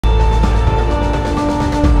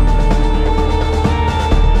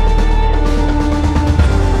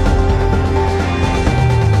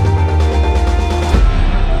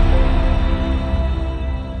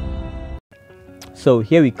So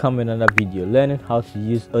here we come with another video learning how to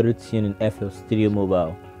use auto-tune in FL Studio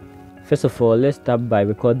Mobile. First of all, let's start by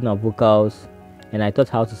recording our vocals, and I taught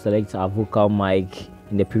how to select our vocal mic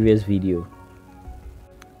in the previous video.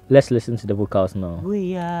 Let's listen to the vocals now.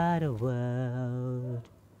 We are the world,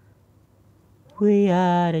 we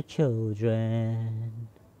are the children,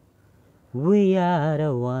 we are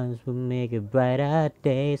the ones who make a brighter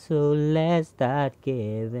day, so let's start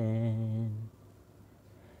giving.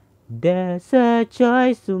 There's a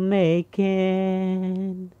choice to make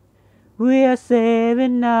it. We are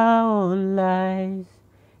saving our own lives.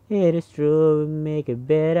 It is true, we make a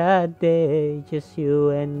better day, just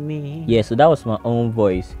you and me. Yeah, so that was my own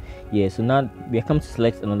voice. Yeah, so now we are come to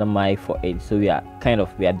select another mic for it, so we are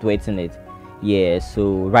duetting it. Yeah,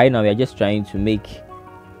 so right now we are just trying to make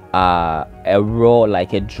a raw,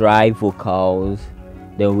 like a dry vocals,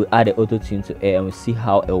 then we add the auto tune to it and we see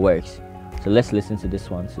how it works. So let's listen to this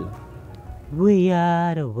one too. We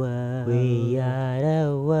are the world, we are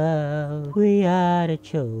the world, we are the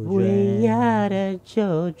children, we are the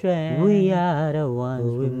children, we are the ones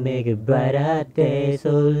who make a brighter day, so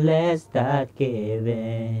let's start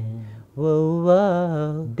giving. Whoa,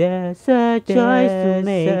 whoa, there's a choice to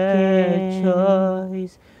make a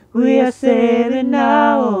choice. We are saving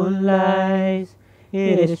our own lives.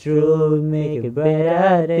 It is true, we make a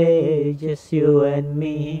better day, just you and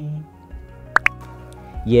me.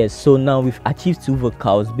 Yes, so now we've achieved two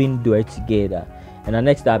vocals being duet together, and our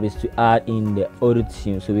next step is to add in the auto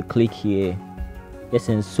tune. So we click here. Yes,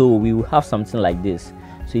 and so we will have something like this.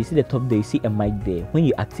 So you see the top there, you see a mic there. When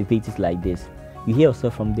you activate it like this, you hear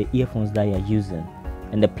yourself from the earphones that you're using,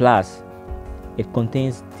 and the plus, it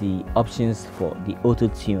contains the options for the auto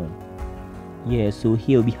tune. Yeah, so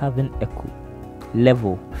here we'll be having echo,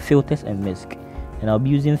 level, filters, and mix, and I'll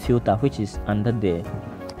be using filter, which is under the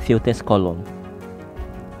filters column.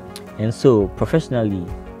 And so professionally,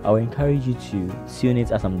 I will encourage you to tune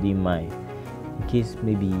it as I'm doing mine, in case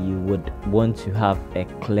maybe you would want to have a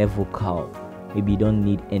clear vocal, maybe you don't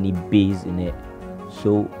need any bass in it,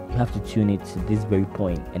 so you have to tune it to this very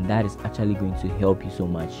point, and that is actually going to help you so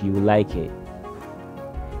much. You will like it.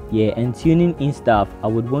 Yeah, and tuning in stuff, I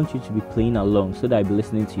would want you to be playing along so that you'll be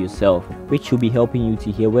listening to yourself, which will be helping you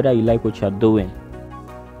to hear whether you like what you're doing.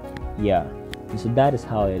 Yeah, and so that is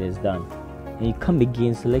how it is done. And you come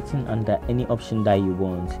again selecting under any option that you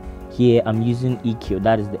want. Here I'm using EQ,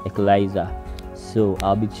 that is the equalizer, so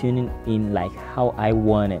I'll be tuning in like how I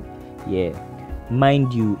want it. Yeah,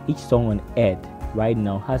 mind you, each song on earth right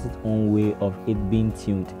now has its own way of it being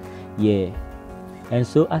tuned. Yeah, and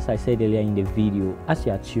so as I said earlier in the video, as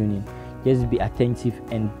you are tuning, just be attentive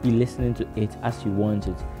and be listening to it as you want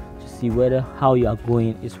it, to see whether how you are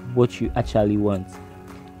going is what you actually want.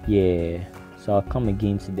 Yeah, so I'll come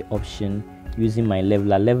again to the option using my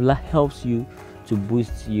leveler. Leveler helps you to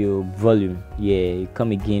boost your volume. Yeah, you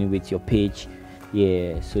come again with your pitch.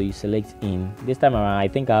 Yeah, so you select in. This time around I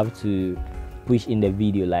think I have to push in the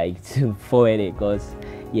video like to forward it, because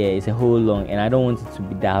yeah, it's a whole long and I don't want it to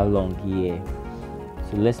be that long. Yeah,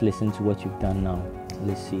 so let's listen to what you've done now.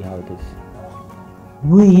 Let's see how it is.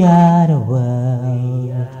 We are the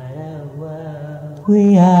world,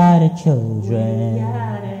 we are the children,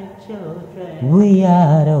 we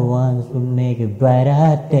are the ones who make a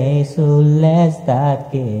brighter day, so let's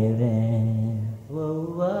start giving.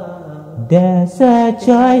 There's a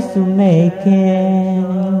choice to make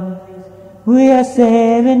it. We are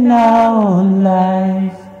saving our own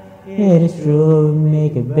lives. It is true, we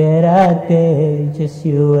make a better day, just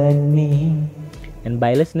you and me. And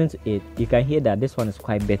by listening to it, you can hear that this one is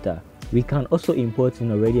quite better. We can also import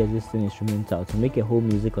in already existing instrumental to make a whole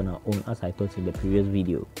music on our own, as I taught in the previous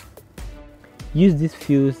video. Use these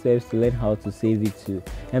few steps to learn how to save it too,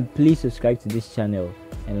 and please subscribe to this channel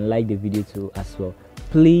and like the video too as well.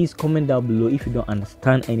 Please comment down below if you don't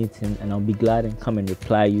understand anything, and I'll be glad and come and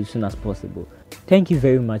reply you as soon as possible. Thank you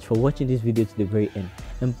very much for watching this video to the very end,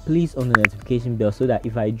 and please on the notification bell so that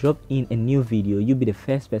if I drop in a new video, you'll be the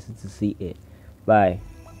first person to see it. Bye.